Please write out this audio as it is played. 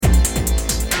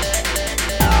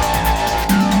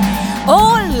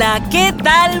Hola, ¿qué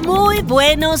tal? Muy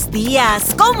buenos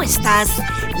días. ¿Cómo estás?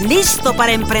 ¿Listo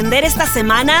para emprender esta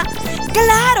semana?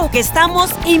 ¡Claro que estamos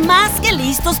y más que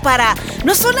listos para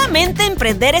no solamente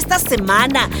emprender esta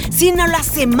semana, sino las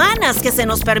semanas que se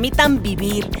nos permitan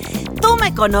vivir! Tú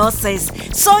me conoces,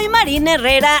 soy Marina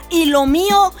Herrera y lo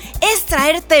mío es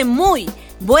traerte muy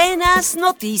buenas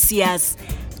noticias.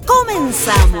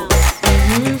 ¡Comenzamos!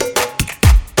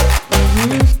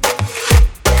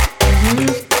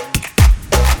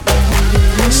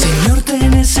 Señor, te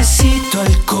necesito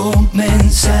al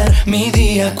comenzar mi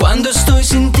día. Cuando estoy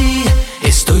sin ti,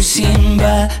 estoy sin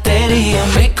batería.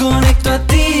 Me conecto a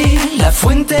ti, la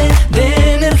fuente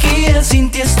de energía. Sin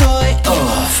ti estoy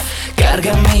off,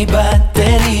 carga mi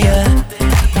batería.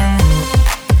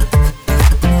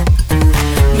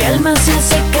 Mi alma se ha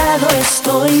secado,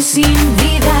 estoy sin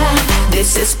vida.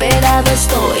 Desesperado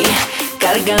estoy,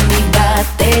 carga mi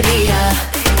batería.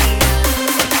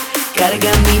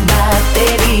 Carga mi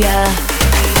batería.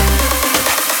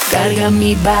 Carga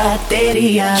mi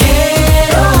batería.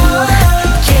 Quiero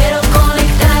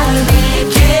conectarme.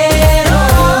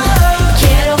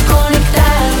 Quiero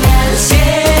conectarme al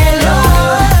cielo.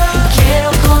 Quiero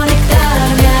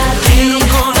conectarme a ti. Quiero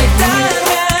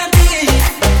conectarme a ti.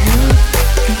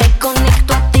 Me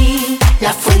conecto a ti,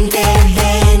 la fuente de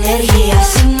energía.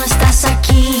 Si no estás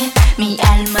aquí, mi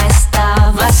alma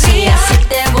está vacía. Si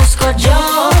te busco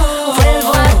yo,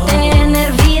 vuelvo a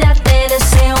tener vida, te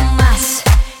deseo más.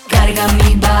 Carga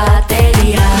mi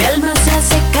batería. Mi alma se ha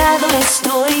secado,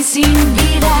 estoy sin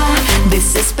vida.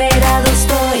 Desesperado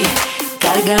estoy,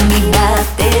 carga mi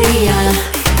batería.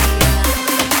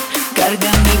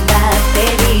 Carga mi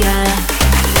batería.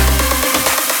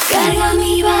 Carga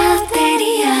mi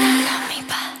batería. Mi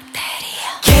batería.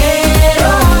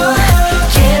 Quiero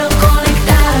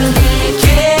conectarme.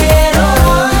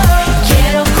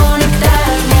 Quiero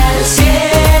conectarme al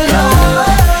cielo.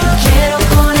 Quiero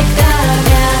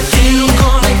conectarme a ti. Quiero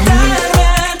conectarme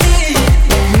a ti.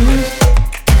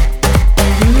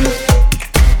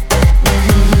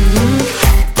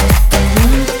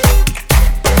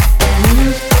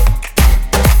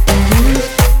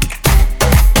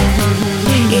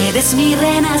 Eres mi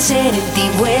renacer, en ti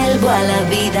vuelvo a la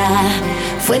vida.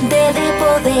 Fuente de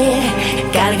poder,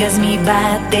 cargas mi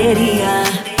batería.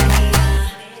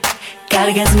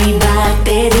 Cargas mi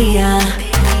batería.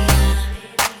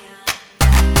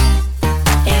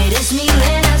 Eres mi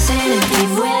renacer, en ti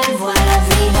vuelvo a la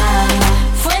vida.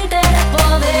 Fuente de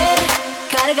poder,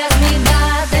 cargas mi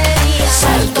batería.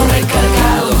 Salto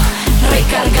recargado,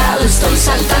 recargado estoy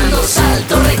saltando.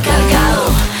 Salto recargado,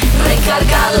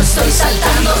 recargado estoy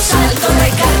saltando. Salto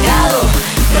recargado,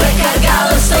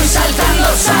 recargado estoy saltando.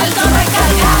 Salto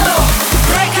recargado,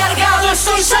 recargado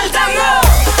estoy saltando.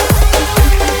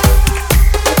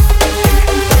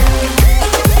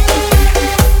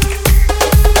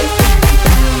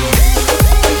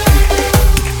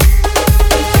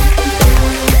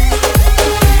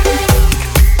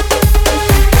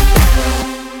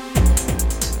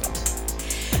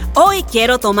 Hoy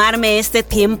quiero tomarme este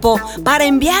tiempo para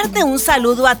enviarte un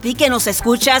saludo a ti que nos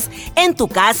escuchas en tu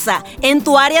casa, en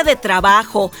tu área de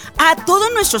trabajo, a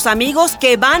todos nuestros amigos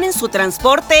que van en su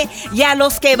transporte y a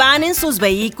los que van en sus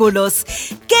vehículos.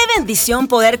 ¡Qué bendición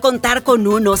poder contar con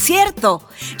uno!, ¿cierto?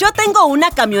 Yo tengo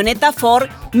una camioneta Ford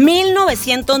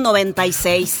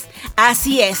 1996.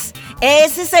 Así es,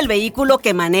 ese es el vehículo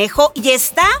que manejo y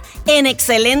está en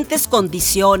excelentes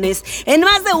condiciones. En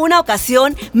más de una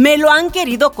ocasión me lo han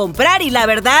querido comprar y la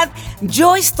verdad,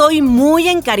 yo estoy muy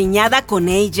encariñada con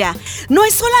ella. No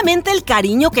es solamente el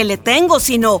cariño que le tengo,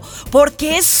 sino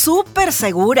porque es súper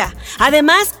segura.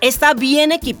 Además, está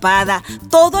bien equipada,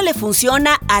 todo le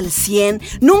funciona al 100.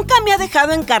 Nunca me ha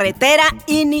dejado en carretera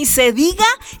y ni se diga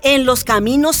en los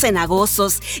caminos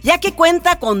cenagosos, ya que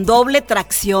cuenta con doble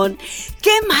tracción.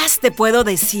 ¿Qué más te puedo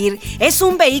decir? Es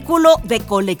un vehículo de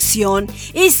colección.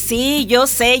 Y sí, yo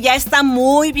sé, ya está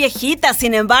muy viejita.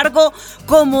 Sin embargo,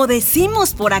 como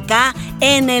decimos por acá,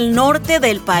 en el norte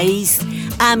del país,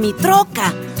 a mi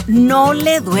troca no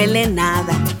le duele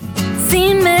nada.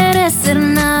 Sin merecer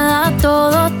nada,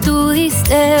 todo tú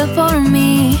diste por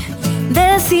mí.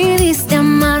 Decidiste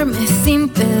amarme sin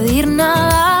pedir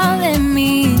nada de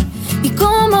mí. ¿Y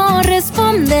cómo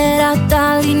responder a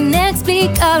tal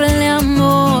inexplicable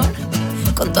amor?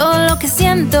 Con todo lo que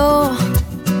siento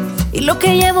y lo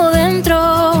que llevo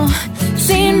dentro.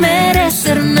 Sin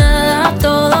merecer nada,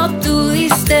 todo tú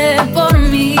diste por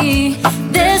mí.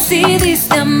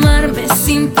 Decidiste amarme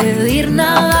sin pedir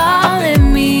nada de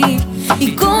mí.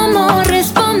 ¿Y cómo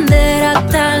responder a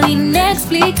tal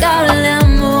inexplicable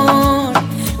amor?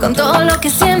 Con todo lo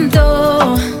que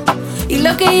siento y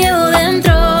lo que llevo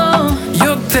dentro.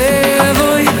 Yo te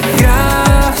doy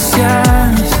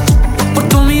gracias por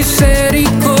tu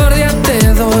misericordia, te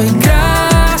doy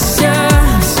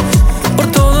gracias por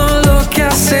todo lo que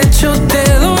has hecho, te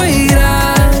doy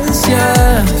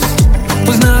gracias,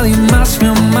 pues nadie más me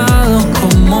ha amado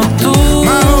como tú.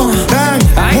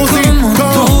 Ay, como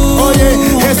tú. Oye,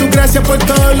 Jesús, gracias por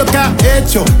todo lo que has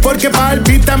hecho, porque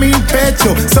palpita mi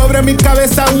pecho, sobre mi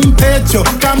cabeza un techo,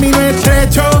 camino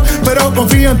estrecho, pero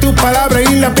confío en tu palabra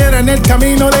y la piedra en el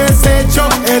camino desecho.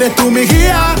 Eres tú mi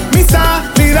guía, mi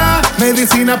salida,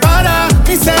 medicina para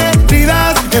mis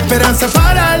heridas, esperanza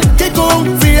para el que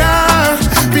confía.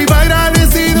 Viva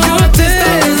agradecido. Yo te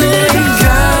doy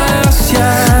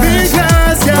gracias, Mi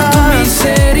gracias. por tu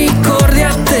misericordia,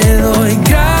 te doy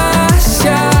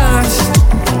gracias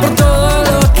por todo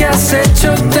lo que has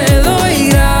hecho, te doy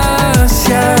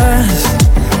gracias,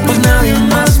 pues nadie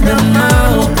más me ha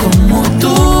amado como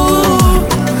tú.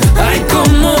 Ay,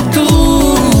 como tú.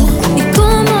 ¿Y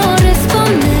cómo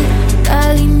responder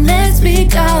al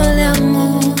inexplicable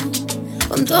amor?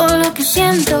 Con todo lo que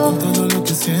siento Todo lo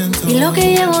que siento. y lo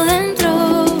que llevo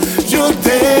dentro. Yo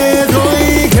te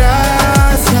doy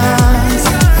gracias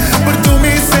por tu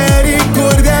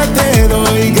misericordia, te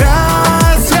doy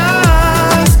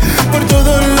gracias por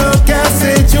todo lo que has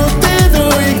hecho, te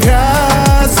doy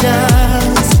gracias,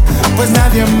 pues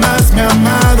nadie más me ha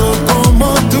amado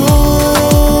como tú.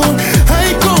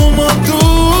 Ay, como tú.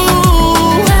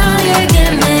 Nadie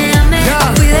que me ame, Ya.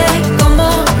 cuide como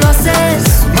lo haces.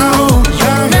 Mao,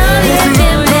 Nadie que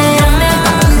me ame,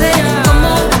 cuide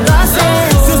como lo haces.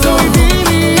 yo soy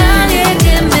Billy. Nadie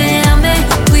que me ame,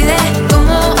 cuide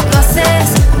como lo haces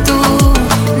tú.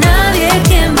 Nadie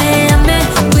que me ame,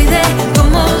 cuide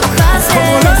como lo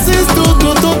Como lo haces. haces tú,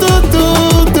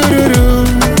 tururú,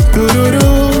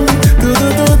 tururú,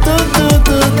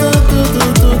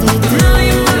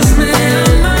 Nadie más me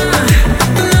ama,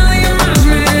 nadie más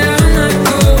me ama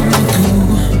como tú.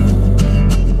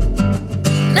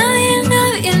 Nadie,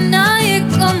 nadie, nadie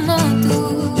como tú.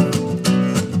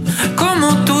 Como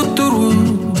tú,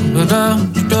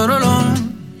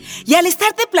 Y al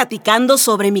estarte platicando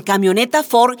sobre mi camioneta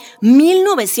Ford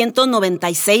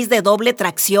 1996 de doble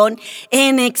tracción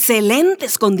en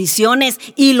excelentes condiciones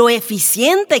y lo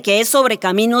eficiente que es sobre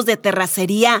caminos de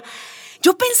terracería,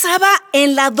 yo pensaba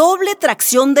en la doble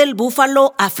tracción del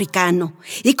búfalo africano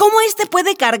y cómo este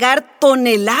puede cargar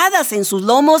toneladas en sus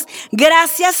lomos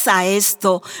gracias a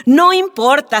esto. No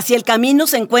importa si el camino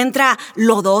se encuentra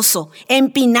lodoso,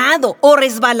 empinado o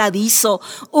resbaladizo,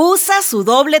 usa su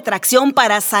doble tracción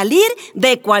para salir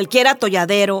de cualquier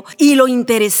atolladero. Y lo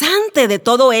interesante de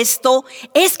todo esto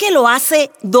es que lo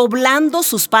hace doblando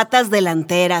sus patas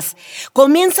delanteras.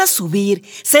 Comienza a subir,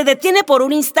 se detiene por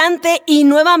un instante y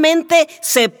nuevamente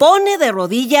se pone de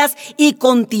rodillas y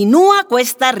continúa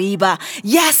cuesta arriba,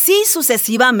 y así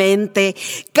sucesivamente,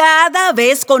 cada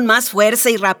vez con más fuerza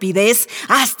y rapidez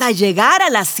hasta llegar a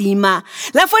la cima.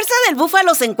 La fuerza del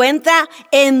búfalo se encuentra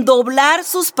en doblar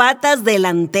sus patas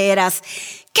delanteras.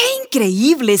 ¡Qué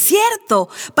increíble!, ¿cierto?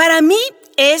 Para mí,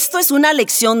 esto es una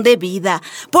lección de vida,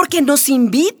 porque nos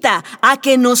invita a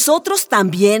que nosotros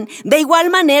también de igual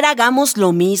manera hagamos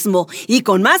lo mismo y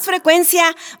con más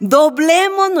frecuencia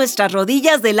doblemos nuestras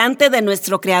rodillas delante de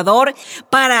nuestro Creador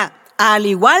para, al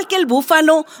igual que el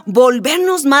búfalo,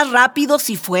 volvernos más rápidos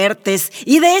y fuertes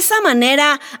y de esa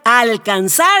manera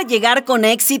alcanzar, llegar con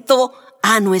éxito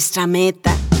a nuestra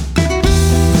meta.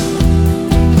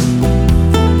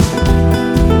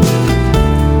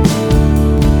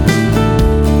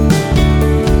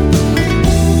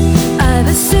 A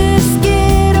veces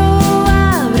quiero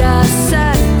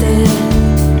abrazarte,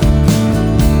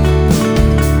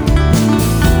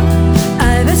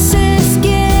 a veces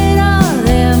quiero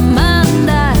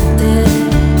demandarte,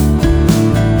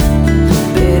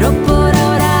 pero por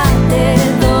ahora te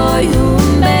doy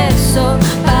un beso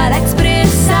para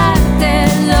expresarte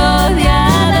lo de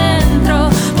adentro,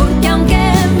 porque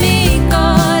aunque mi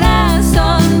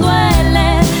corazón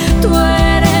duele, tú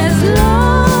eres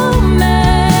lo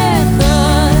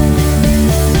mejor.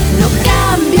 No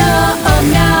cambio o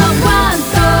me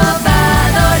aguanto, va a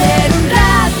doler un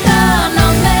rato, no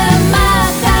me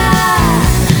mata.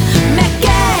 Me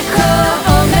quejo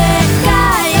o me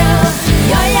callo,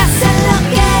 yo ya sé lo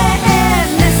que es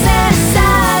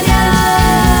necesario.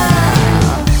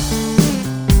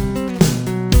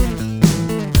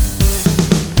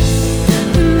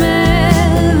 Me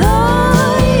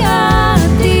doy a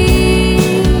ti,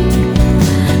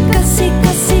 casi,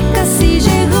 casi, casi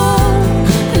llegó.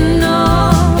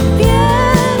 No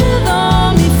pierdo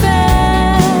mi fe,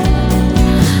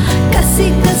 casi,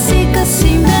 casi,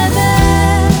 casi me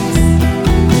ves.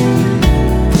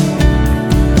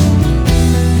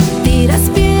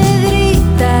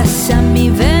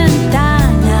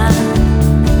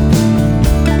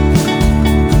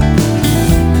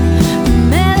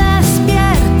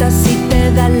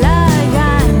 da la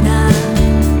gana.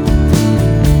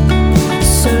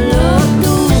 Solo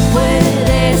tú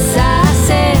puedes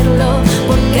hacerlo,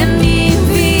 porque mi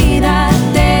vida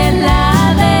te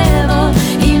la debo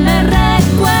y me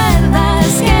recuerdas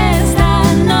que esta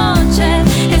noche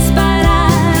es para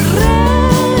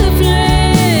reflejar.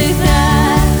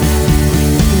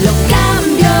 Lo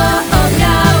cambio o me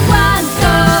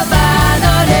aguanto, va a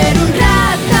doler un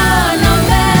rato, no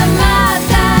me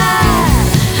mata.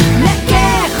 Me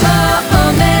quejo o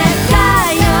me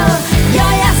callo, yo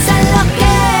ya sé lo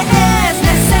que es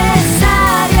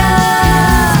necesario.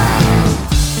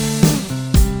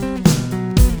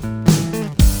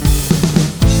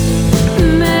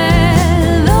 Me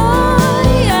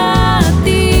doy a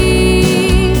ti,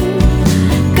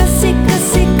 casi,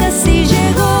 casi, casi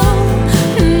llegó.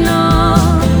 No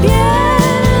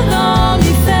pierdo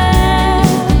mi fe,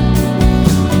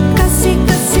 casi,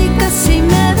 casi, casi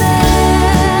me ves.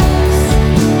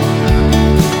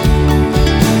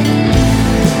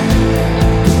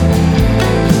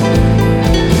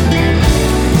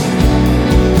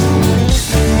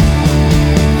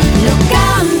 Lo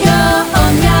cambio o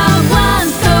me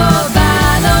aguanto, va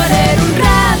a doler un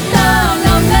rato,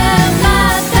 no me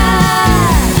mata.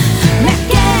 Me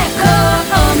quejo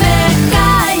o me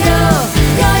callo,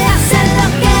 yo ya sé lo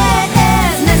que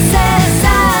es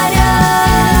necesario.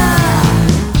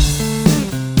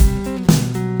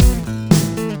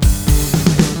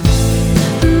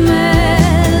 Me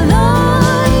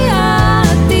doy a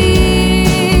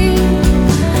ti,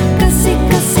 casi,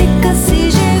 casi, casi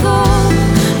llegó.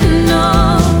 No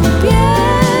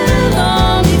pierdo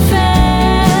mi fe,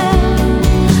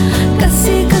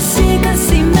 casi, casi,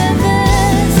 casi me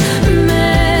ves. Me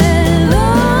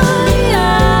doy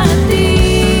a ti,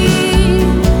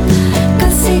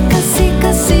 casi, casi,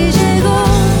 casi llegó.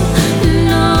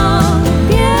 No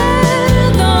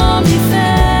pierdo mi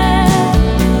fe,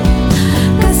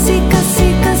 casi, casi,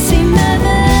 casi me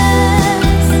ves.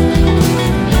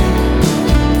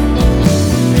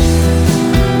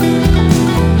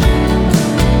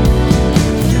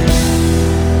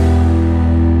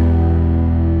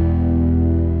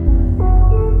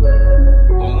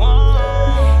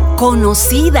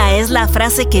 Conocida es la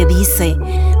frase que dice: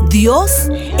 Dios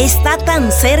está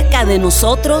tan cerca de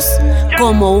nosotros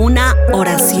como una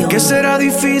oración. Que será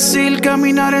difícil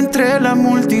caminar entre la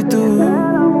multitud.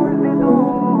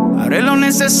 Haré lo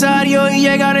necesario y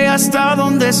llegaré hasta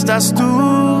donde estás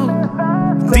tú.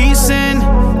 Dicen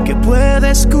que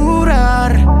puedes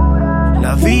curar,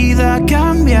 la vida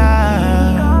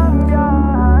cambiar.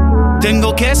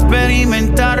 Tengo que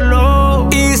experimentarlo.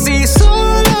 Y si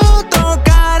solo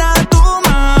tocara tu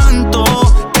manto,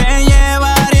 te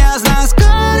llevarías las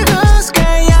cargas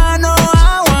que ya no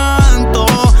aguanto.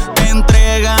 Te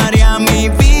entregaría mi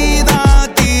vida a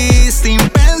ti sin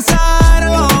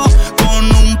pensarlo. Con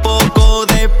un poco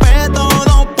de fe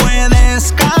todo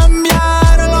puedes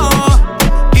cambiarlo.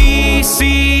 Y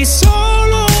si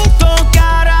solo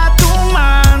tocara tu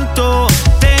manto,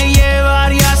 te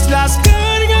llevarías las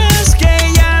cargas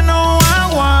que ya no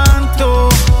aguanto.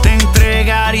 Te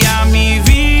entregaría mi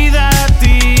vida a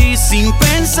ti sin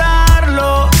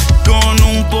pensarlo. Con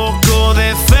un poco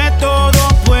de fe todo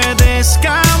puedes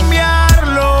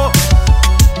cambiarlo.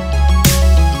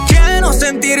 Quiero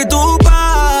sentir tu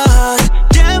paz,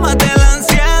 llévate la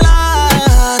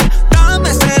ansiedad,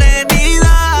 dame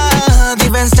serenidad y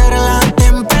vencer la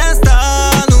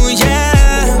tempestad.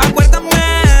 Yeah.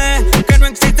 Acuérdame que no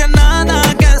existe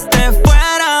nada que esté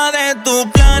fuera de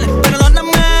tu plan.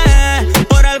 Perdóname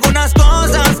por algunas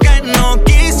cosas que no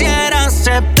quisiera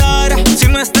aceptar. Si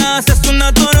no estás es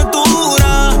una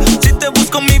tortura, si te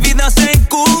busco mi vida se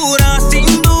cura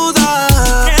sin duda.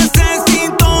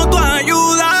 Necesito tu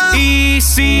ayuda. Y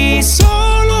si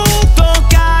solo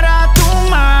tocara tu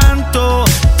manto,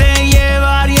 te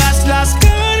llevarías las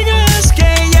cargas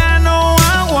que ya no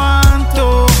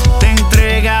aguanto. Te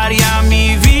entregaría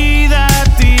mi vida a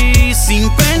ti sin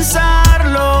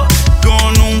pensarlo.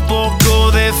 Con un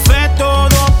poco de fe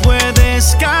todo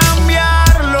puedes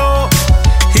cambiarlo.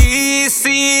 Y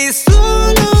si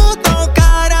solo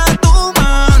tocara tu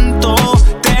manto,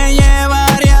 te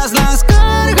llevarías las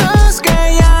cargas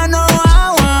que ya no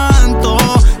aguanto.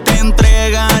 Te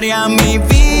entregaría mi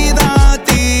vida a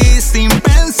ti sin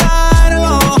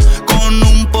pensarlo. Con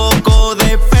un poco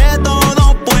de fe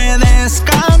todo puedes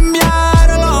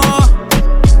cambiarlo.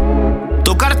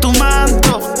 Tocar tu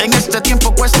manto en este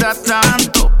tiempo cuesta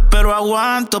tanto, pero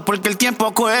aguanto porque el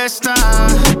tiempo cuesta.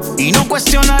 Y no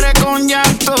cuestionaré con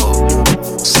llanto,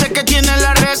 sé que tienes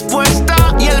la respuesta.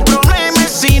 Y el problema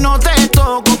es si no te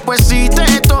toco, pues si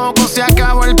te toco se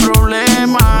acabó el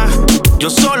problema. Yo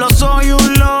solo soy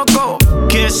un loco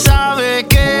que sabe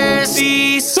que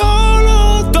si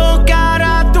solo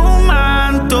tocara tu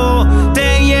manto,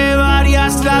 te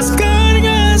llevarías las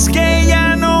cargas que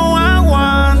ya no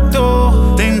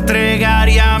aguanto. Te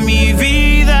entregaría mi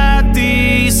vida a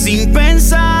ti sin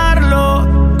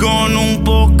pensarlo. Con un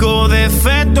poco de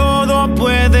fe todo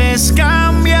puedes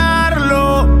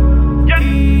cambiarlo.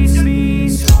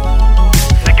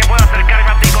 Sé que puedo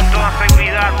acercarme a ti con toda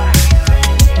seguridad,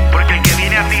 porque el que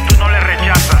viene a ti tú no le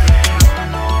rechazas.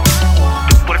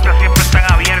 Tus puertas siempre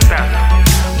están abiertas.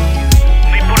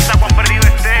 No importa cuán perdido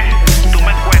estés, tú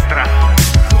me encuentras.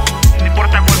 No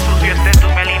importa cuán sucio estés, tú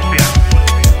me limpias.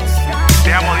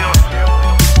 Te amo, Dios.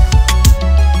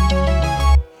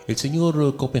 El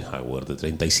señor Copenhagen, de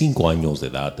 35 años de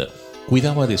edad,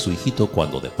 cuidaba de su hijito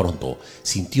cuando de pronto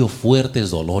sintió fuertes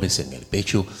dolores en el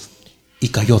pecho y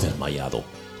cayó desmayado.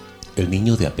 El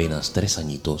niño de apenas 3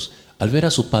 añitos, al ver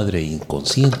a su padre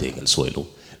inconsciente en el suelo,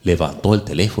 levantó el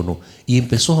teléfono y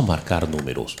empezó a marcar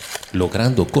números,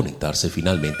 logrando conectarse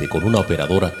finalmente con una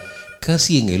operadora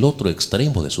casi en el otro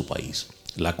extremo de su país,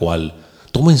 la cual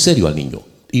tomó en serio al niño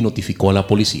y notificó a la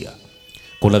policía.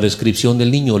 Con la descripción del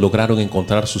niño lograron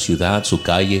encontrar su ciudad, su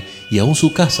calle y aún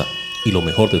su casa, y lo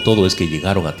mejor de todo es que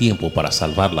llegaron a tiempo para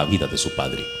salvar la vida de su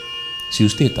padre. Si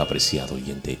usted, apreciado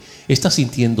oyente, está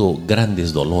sintiendo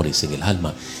grandes dolores en el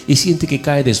alma y siente que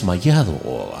cae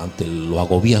desmayado ante lo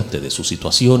agobiante de su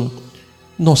situación,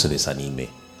 no se desanime.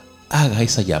 Haga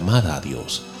esa llamada a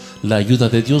Dios. La ayuda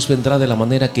de Dios vendrá de la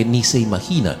manera que ni se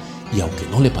imagina y aunque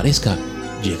no le parezca,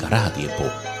 llegará a tiempo.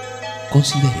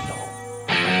 Considérelo.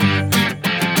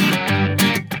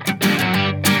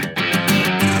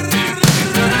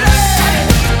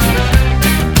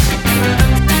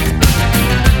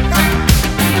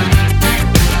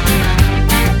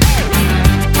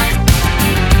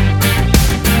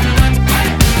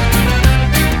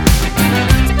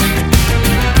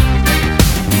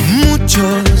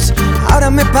 Ahora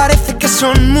me parece que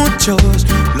son muchos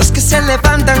los que se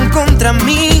levantan contra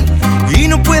mí, y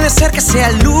no puede ser que sea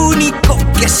el único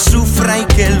que sufra y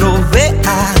que lo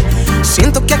vea.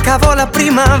 Siento que acabó la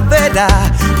primavera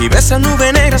y ves esa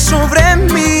nube negra sobre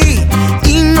mí,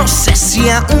 y no sé si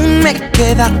aún me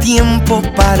queda tiempo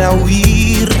para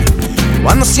huir.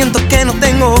 Cuando siento que no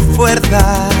tengo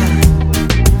fuerza,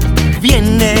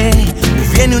 viene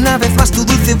una vez más tu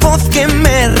dulce voz que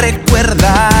me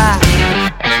recuerda.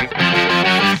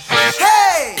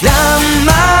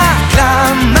 Clama,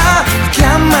 clama,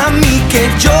 clama a mí que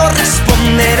yo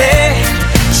responderé.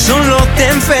 Solo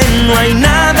ten fe, no hay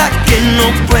nada que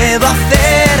no puedo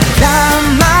hacer.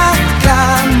 Clama,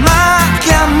 clama,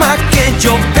 clama que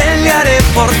yo pelearé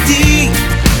por ti.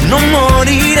 No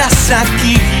morirás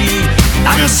aquí,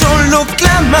 tan solo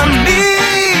clama a mí.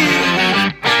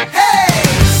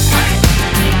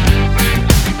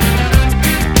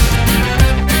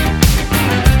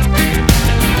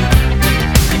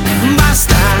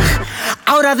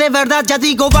 Ahora de verdad ya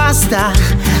digo basta.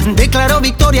 Declaro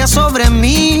victoria sobre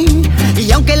mí,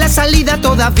 y aunque la salida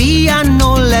todavía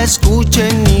no la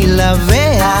escuche ni la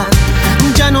vea,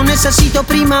 ya no necesito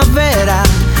primavera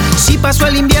si paso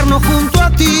el invierno junto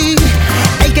a ti.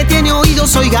 El que tiene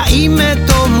oídos oiga y me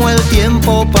tomo el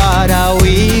tiempo para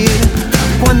oír.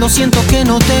 Cuando siento que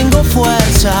no tengo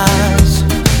fuerzas,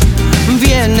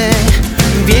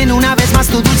 viene una vez más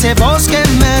tu dulce voz que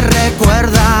me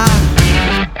recuerda.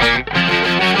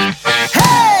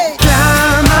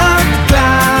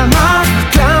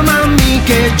 Clama a mí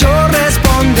que yo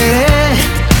responderé.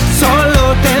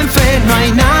 Solo ten fe, no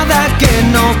hay nada que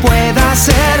no pueda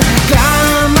hacer.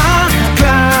 Clama,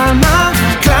 clama,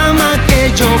 clama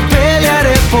que yo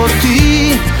pelearé por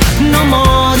ti. No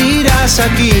morirás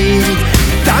aquí,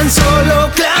 tan solo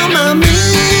clama a mí.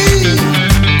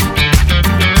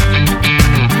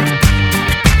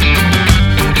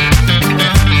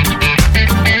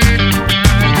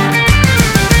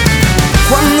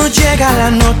 Cuando llega la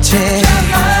noche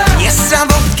y esa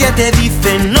voz que te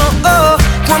dice no,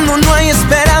 cuando no hay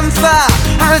esperanza,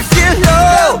 al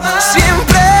cielo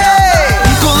siempre.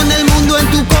 Con el mundo en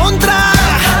tu contra,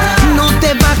 no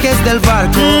te bajes del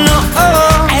barco. No,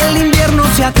 el invierno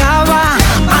se acaba,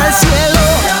 al cielo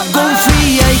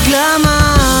confía y clama.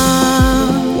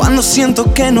 Cuando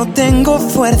siento que no tengo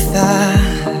fuerza,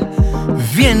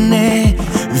 viene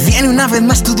una vez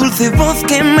más tu dulce voz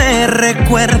que me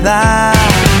recuerda.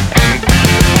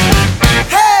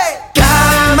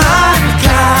 Clama,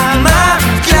 clama,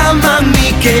 clama a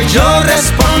mí que yo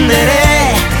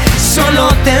responderé. Solo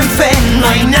ten fe, no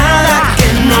hay nada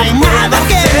que no pueda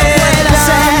hacer.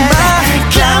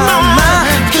 Clama,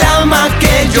 clama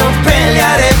que yo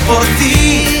pelearé por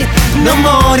ti. No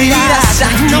morirás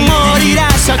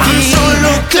aquí. Solo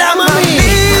clama a mí.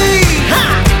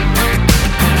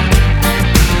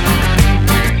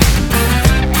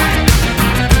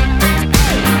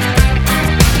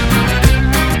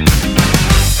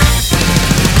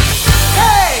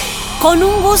 Con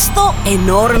un gusto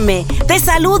enorme, te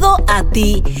saludo a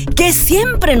ti, que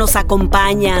siempre nos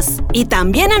acompañas, y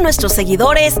también a nuestros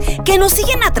seguidores que nos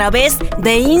siguen a través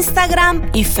de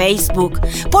Instagram y Facebook.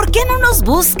 ¿Por qué no nos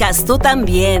buscas tú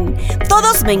también?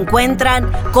 Todos me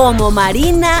encuentran como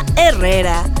Marina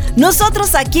Herrera.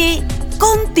 Nosotros aquí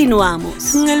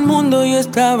continuamos. En el mundo yo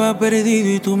estaba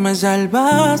perdido y tú me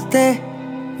salvaste.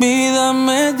 Vida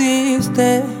me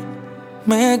diste,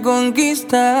 me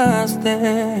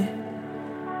conquistaste.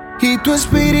 Y tu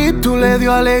espíritu le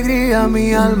dio alegría a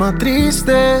mi alma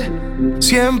triste.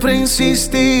 Siempre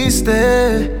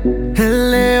insististe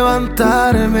en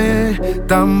levantarme,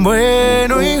 tan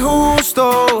bueno y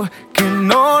justo que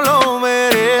no lo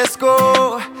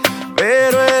merezco,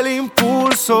 pero el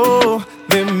impulso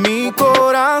de mi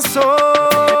corazón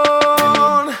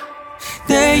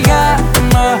te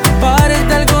llama para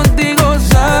estar contigo,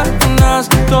 sanas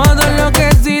todo lo que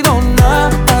he sido,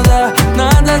 nada,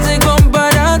 nada se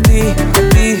compara a ti.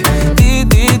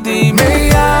 Me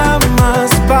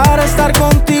llamas para estar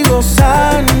contigo,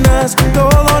 sanas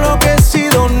todo lo que he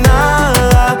sido,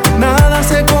 nada, nada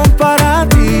se compara a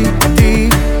ti,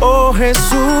 oh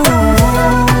Jesús.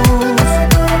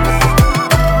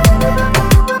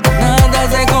 Nada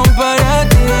se compara a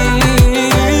ti,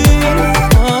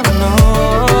 oh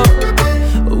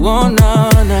no, oh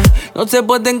nana. No se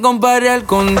pueden comparar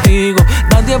contigo.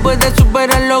 Nadie puede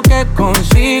superar lo que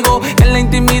consigo. En la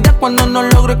intimidad cuando no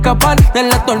logro escapar de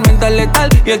la tormenta letal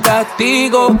y el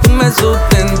castigo. Tú me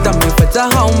sustentas, mis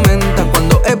fuerzas aumentan.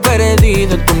 Cuando he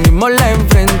perdido, tú mismo la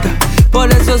enfrentas.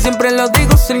 Por eso siempre lo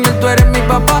digo, Señor, tú eres mi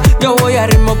papá. Yo voy a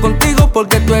ritmo contigo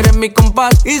porque tú eres mi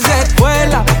compás. Y se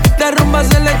escuela, esta rumba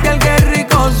celestial que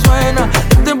rico suena.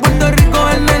 Desde Puerto Rico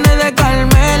el nene de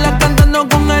Carmela, cantando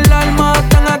con el alma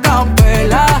tan a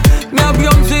capela. Mi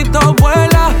avioncito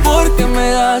vuela porque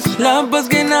me das la paz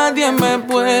que nadie me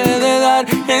puede dar.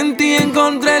 En ti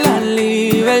encontré la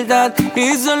libertad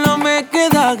y solo me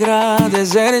queda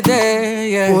agradecerte,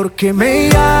 yeah. Porque me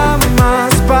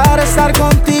llamas para estar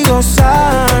contigo,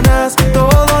 sanas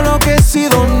todo lo que he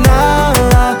sido,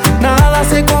 nada, nada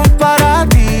se compara a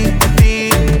ti.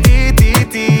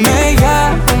 Me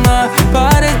llamas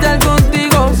para estar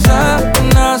contigo,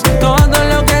 sanas todo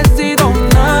lo que he sido,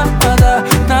 nada,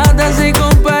 nada se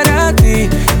compara a ti,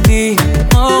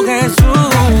 oh Jesús.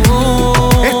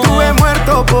 Estuve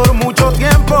muerto por mucho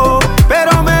tiempo,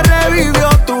 pero me revivió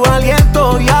tu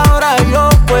aliento y ahora yo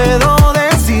puedo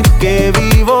decir que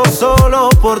vivo solo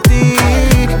por ti.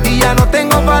 Y ya no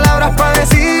tengo palabras para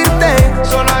decirte,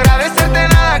 solo agradecerte,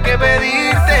 nada que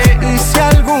pedirte. Y si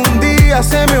algún día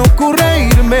se me ocurre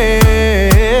irme,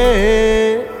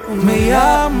 me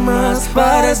llamas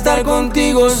para estar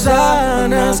contigo,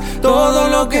 sanas todo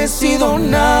lo que he sido,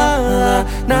 nada,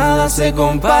 nada se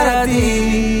compara a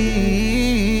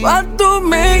ti. Tú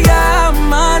me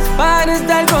llamas para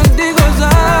estar contigo,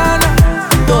 sanas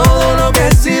todo lo que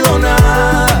he sido,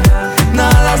 nada,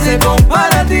 nada se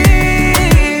compara a ti.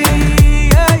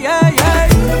 Yeah, yeah, yeah.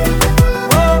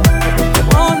 Oh,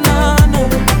 oh, no, no.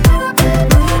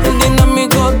 El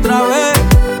dinámico otra vez.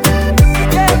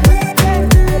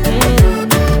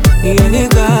 Y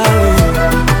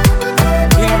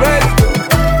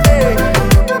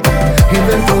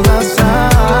Gilberto Daza.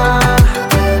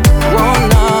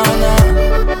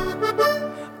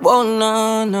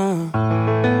 Bonana.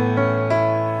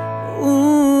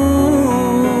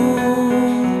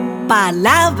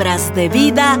 Palabras de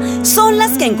vida son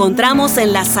las que encontramos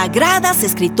en las Sagradas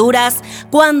Escrituras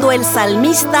cuando el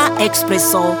salmista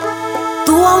expresó: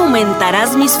 tú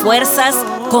aumentarás mis fuerzas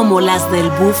como las del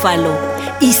búfalo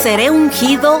y seré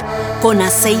ungido con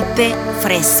aceite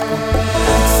fresco.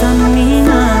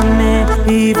 Examíname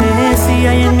y ve si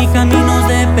hay en mi caminos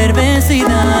de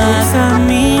perversidad.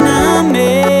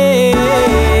 Examíname.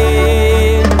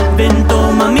 Ven,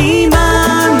 toma mi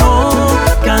mano,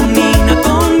 camina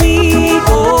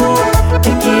conmigo,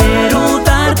 que quiero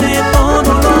darte todo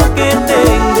lo que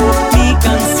tengo, mi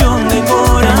canción de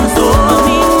corazón. Toma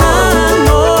mi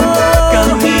mano,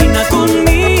 camina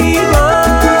conmigo,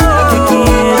 que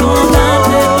quiero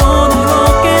darte todo lo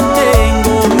que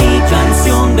tengo, mi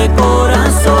canción de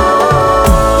corazón.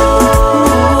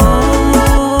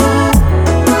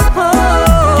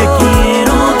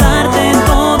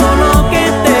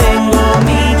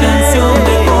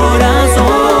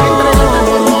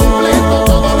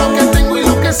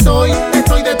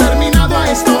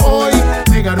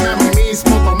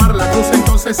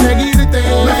 de seguirte.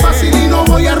 No es fácil y no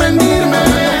voy a rendirme.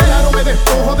 Claro, me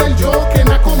despojo del yo que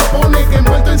me compone, que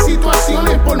envuelto en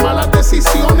situaciones por malas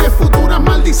decisiones, futuras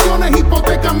maldiciones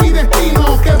hipotecan mi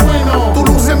destino. Qué bueno, tu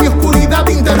luz en mi oscuridad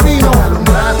intervino.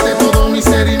 Alumbraste todo mi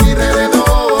ser y mi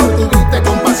alrededor. Tuviste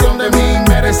compasión de mí,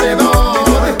 merecedor.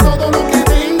 Es todo lo que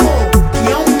tengo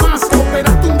y aún más.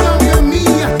 Operaste un cambio en mí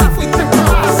y hasta fuiste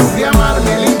capaz de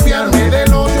amarme, limpiarme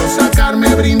del hoyo,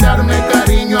 sacarme, brindarme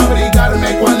cariño,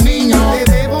 abrigarme cual niño.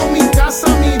 Te debo mi casa,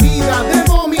 mi vida,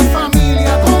 debo mi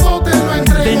familia, todo te lo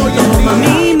entrego. Ven, toma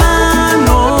mi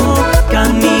mano,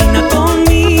 camina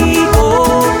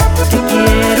conmigo, que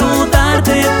quiero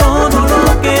darte todo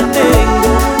lo que tengo,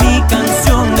 mi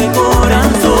canción de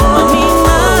corazón. Toma mi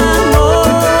mano,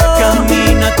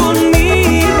 camina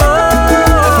conmigo,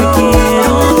 que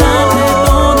quiero darte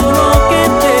todo lo que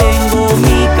tengo,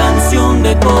 mi canción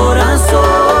de corazón.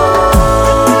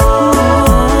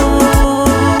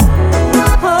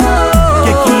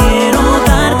 Que quiero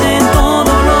darte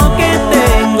todo lo que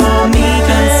tengo, mi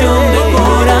canción de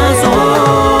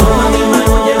corazón. Toma mi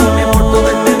mano, llévame por todo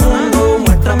este mundo,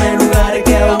 muéstrame lugares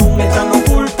que aún están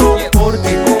ocultos,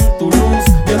 porque con tu luz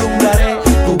yo alumbraré,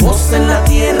 tu voz en la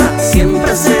tierra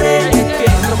siempre seré. Es que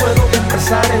no puedo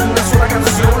expresar en una sola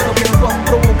canción lo que tú has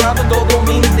provocado en todo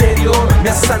mi interior. Me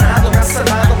has sanado, me has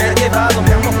salvado, me has llevado,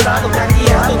 me has mostrado, me has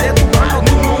guiado. De tu mano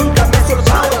tú nunca me has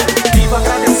soltado. Vivo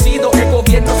agradecido que el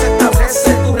gobierno se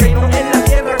establece, tu reino en la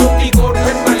tierra con vigor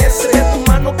permanece. De tu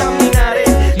mano caminaré,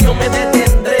 yo me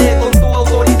detendré, con tu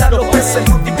autoridad los peces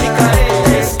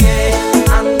multiplicaré. Es que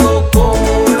ando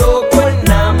como un loco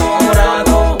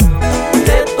enamorado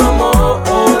de tu amor,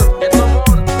 de tu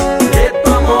amor, de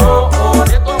tu amor,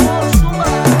 de tu amor.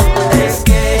 Es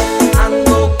que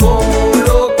ando como un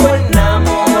loco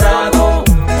enamorado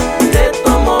de tu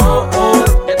amor, de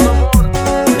tu amor,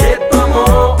 de tu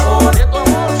amor, de tu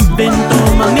amor. Ven,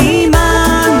 toma mi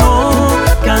mano,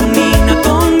 camina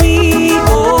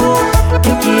conmigo,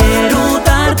 que quiero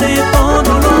darte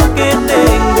todo lo que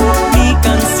tengo, mi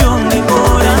canción de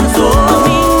corazón. Toma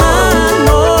mi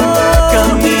mano,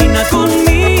 camina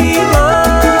conmigo,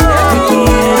 que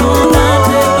quiero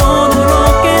darte todo lo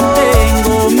que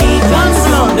tengo, mi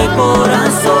canción de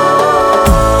corazón.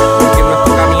 Porque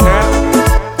nuestro caminar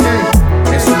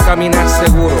es un caminar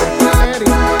seguro,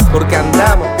 porque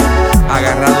andamos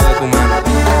agarrados de tu mano.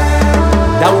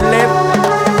 Doble,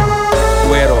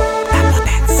 cuero, la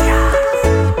potencia.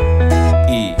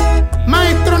 Y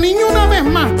Maestro niño, una vez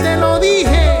más te lo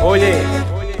dije. oye,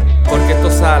 porque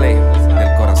esto sale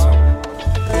del corazón.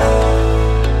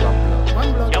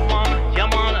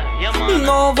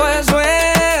 No fue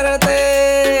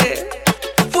suerte,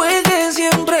 fue que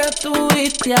siempre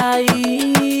estuviste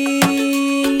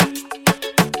ahí.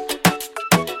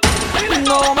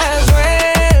 No me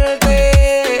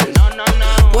suelte,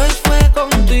 pues fue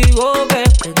contigo que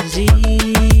vencí.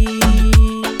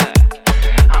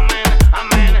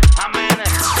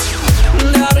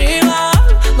 De arriba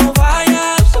no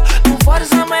fallas, tu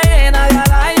fuerza me llena de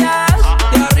agallas.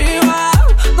 De arriba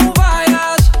no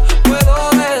fallas, puedo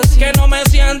decir que no me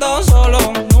siento solo,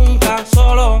 nunca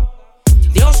solo.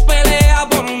 Dios pelea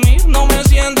por mí, no me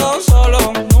siento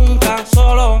solo, nunca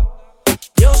solo.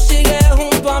 Dios sigue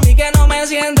junto a mí, que no me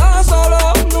siento solo,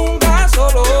 nunca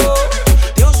solo.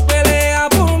 Dios pelea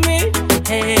por mí,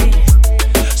 hey.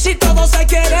 Si todos se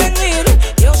quieren ir,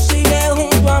 Dios sigue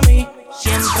junto a mí,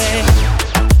 siempre.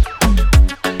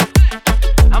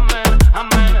 Amén,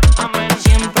 amén, amén,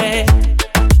 siempre.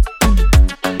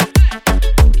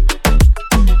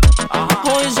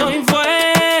 Hoy soy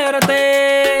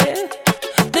fuerte,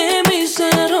 de mis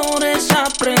errores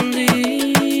aprendí.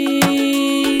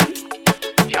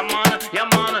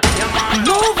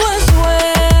 No fue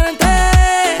suerte,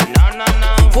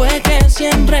 fue que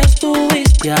siempre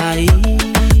estuviste ahí.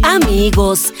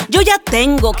 Amigos, yo ya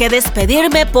tengo que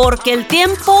despedirme porque el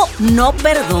tiempo no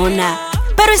perdona.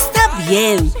 Pero está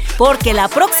bien, porque la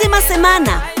próxima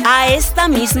semana, a esta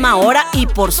misma hora y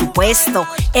por supuesto,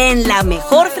 en la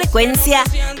mejor frecuencia,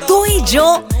 tú y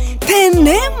yo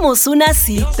tenemos una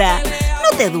cita. No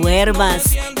te duermas.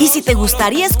 Y si te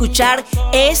gustaría escuchar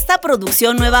esta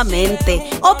producción nuevamente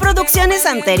o producciones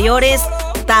anteriores,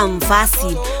 tan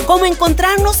fácil como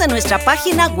encontrarnos en nuestra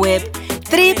página web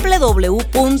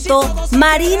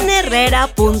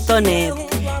www.marineherrera.net.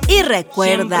 Y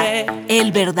recuerda,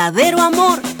 el verdadero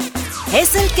amor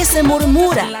es el que se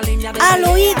murmura al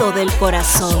oído del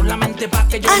corazón.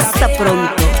 Hasta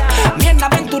pronto.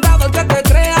 Bienaventurado el que te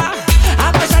crea,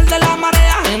 a pesar de la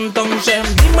marea. Entonces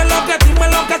dime lo que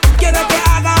tú quieres que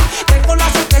haga. Tengo la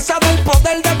certeza del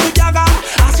poder de tu llaga.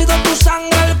 Ha sido tu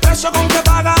sangre el precio con que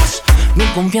pagas mi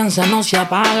confianza. confianza no se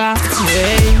apaga.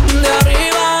 Hey, de arriba